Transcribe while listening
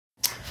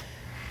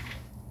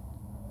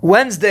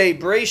Wednesday,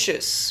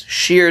 Bracious,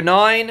 Shiur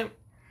 9.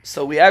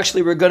 So we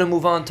actually were going to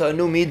move on to a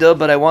new Midah,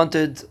 but I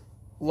wanted,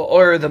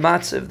 or the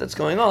matziv that's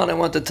going on, I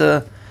wanted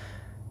to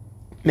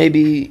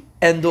maybe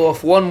end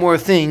off one more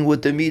thing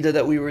with the Midah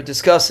that we were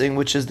discussing,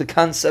 which is the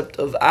concept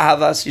of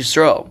Ahavas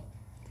Yisrael,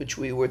 which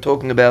we were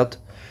talking about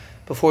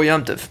before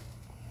Yom Tov.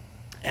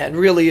 And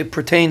really it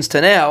pertains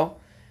to now.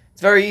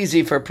 It's very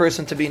easy for a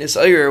person to be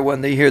nisayir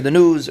when they hear the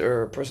news,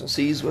 or a person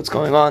sees what's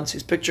going on,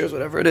 sees pictures,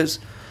 whatever it is.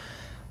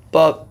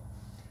 But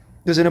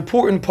there's an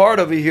important part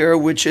over here,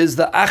 which is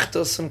the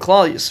Achdos and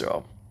Klal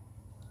Yisrael.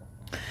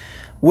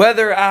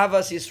 Whether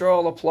Ahavas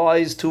Yisrael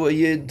applies to a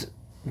Yid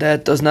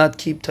that does not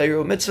keep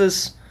Torah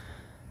mitzvahs,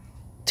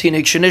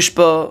 Tinik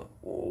Shenishba,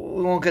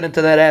 we won't get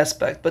into that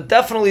aspect. But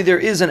definitely there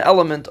is an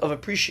element of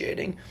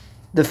appreciating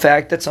the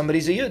fact that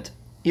somebody's a Yid.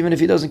 Even if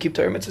he doesn't keep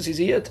Torah mitzvahs, he's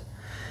a Yid.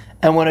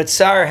 And when a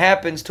tsar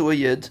happens to a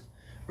Yid,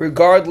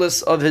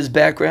 regardless of his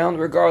background,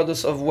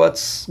 regardless of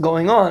what's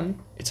going on,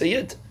 it's a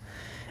Yid.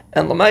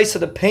 And Lamaisa,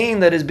 the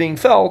pain that is being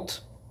felt,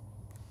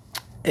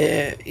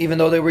 even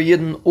though they were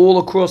Yidden all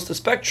across the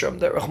spectrum,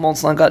 that Rahman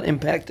Salam got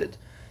impacted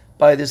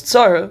by this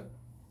tsar,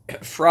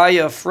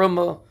 Fraya,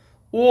 Fruma,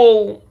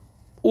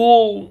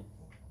 all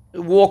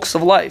walks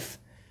of life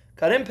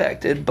got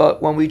impacted.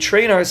 But when we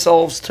train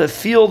ourselves to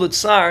feel the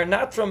tsar,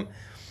 not from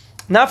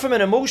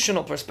an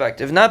emotional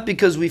perspective, not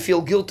because we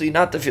feel guilty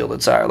not to feel the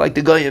tsar, like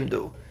the Goyim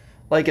do,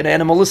 like an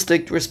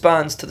animalistic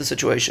response to the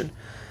situation,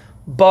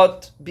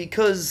 but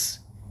because,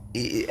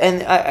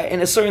 and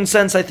in a certain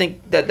sense, I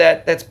think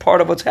that's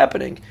part of what's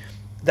happening.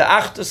 The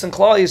Achdus and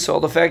Klal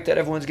Yisrael, the fact that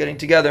everyone's getting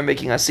together,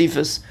 making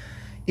asifas,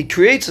 it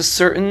creates a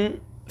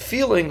certain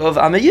feeling of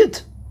I'm a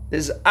Yid.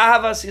 There's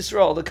Ahavas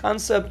Yisrael, the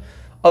concept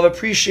of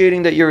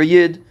appreciating that you're a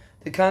Yid,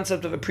 the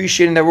concept of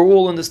appreciating that we're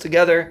all in this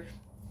together.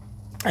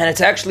 And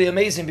it's actually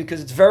amazing because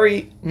it's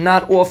very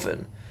not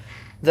often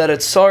that a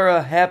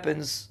tzara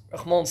happens,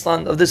 Rahman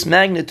Salam, of this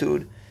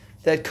magnitude,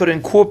 that could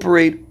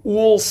incorporate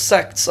all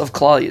sects of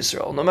Klal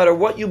Yisrael, no matter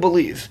what you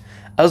believe.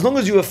 As long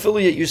as you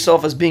affiliate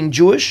yourself as being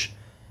Jewish,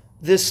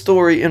 this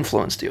story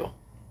influenced you.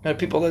 There are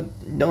people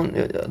that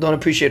don't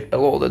appreciate it at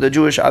all, that they're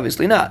Jewish,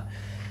 obviously not.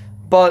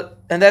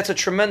 And that's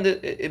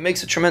it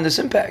makes a tremendous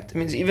impact. It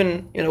means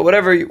even,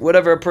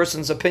 whatever a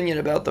person's opinion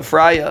about the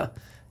Fraya,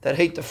 that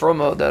hate the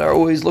Fruma, that are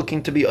always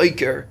looking to be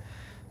Eiker,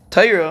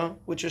 Torah,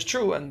 which is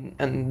true,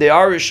 and they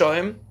are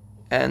Rishoim,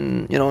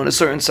 and, in a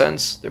certain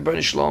sense, their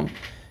Bnei Shalom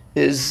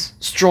is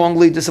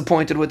strongly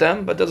disappointed with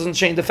them, but doesn't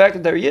change the fact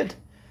that they're Yid.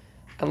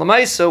 And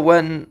Lamaisa,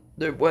 when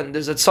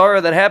there's a tzara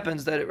that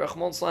happens, that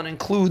Rahman Salam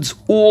includes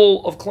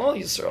all of Klal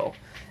Yisrael,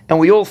 and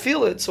we all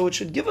feel it, so it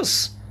should give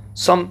us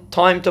some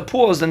time to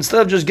pause,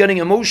 instead of just getting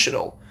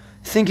emotional,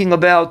 thinking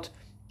about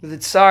the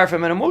tsar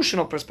from an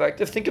emotional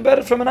perspective, think about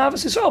it from an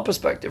Ahavas Yisrael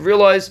perspective.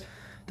 Realize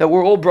that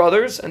we're all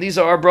brothers, and these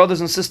are our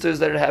brothers and sisters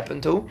that it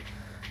happened to.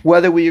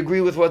 Whether we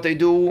agree with what they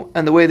do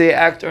and the way they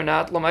act or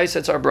not, Lamaisa,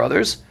 it's our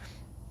brothers.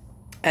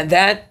 And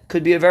that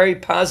could be a very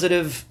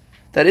positive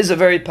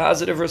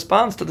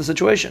response to the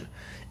situation.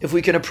 If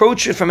we can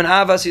approach it from an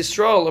Ahavas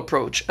Yisrael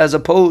approach, as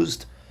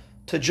opposed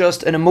to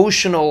just an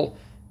emotional,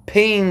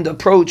 pained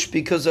approach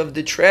because of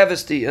the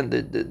travesty and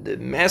the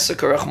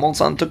massacre Rahman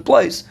Salam took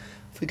place,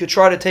 if we could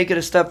try to take it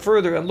a step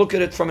further and look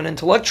at it from an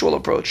intellectual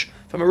approach,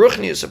 from a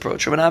Ruchnius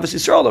approach, from an Ahavas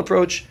Yisrael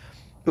approach,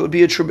 it would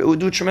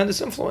do a tremendous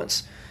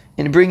influence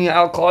in bringing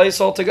out Klal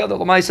Yisrael together.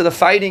 L'maisa, the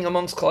fighting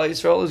amongst Klal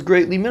Yisrael is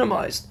greatly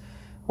minimized.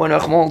 When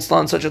Rahman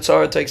Salam, such a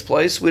tzara takes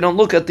place, we don't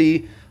look at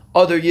the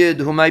other Yid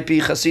who might be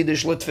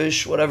Hasidish,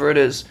 Litvish, whatever it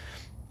is,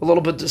 a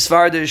little bit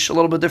Svardish, a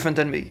little bit different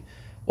than me.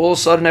 All of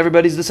a sudden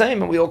everybody's the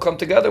same, and we all come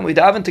together, and we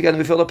daven together,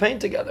 and we feel the pain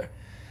together.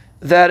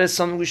 That is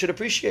something we should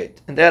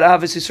appreciate. And that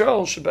Ahavas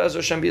Yisrael should Be'ez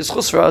Hashem be a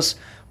schus for us.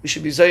 We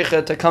should be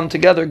zeicha to come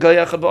together,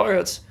 Goyach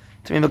Ba'aretz,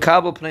 to be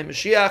Makabel Pnei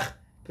Mashiach,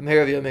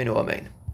 B'meir V'yameinu Amen.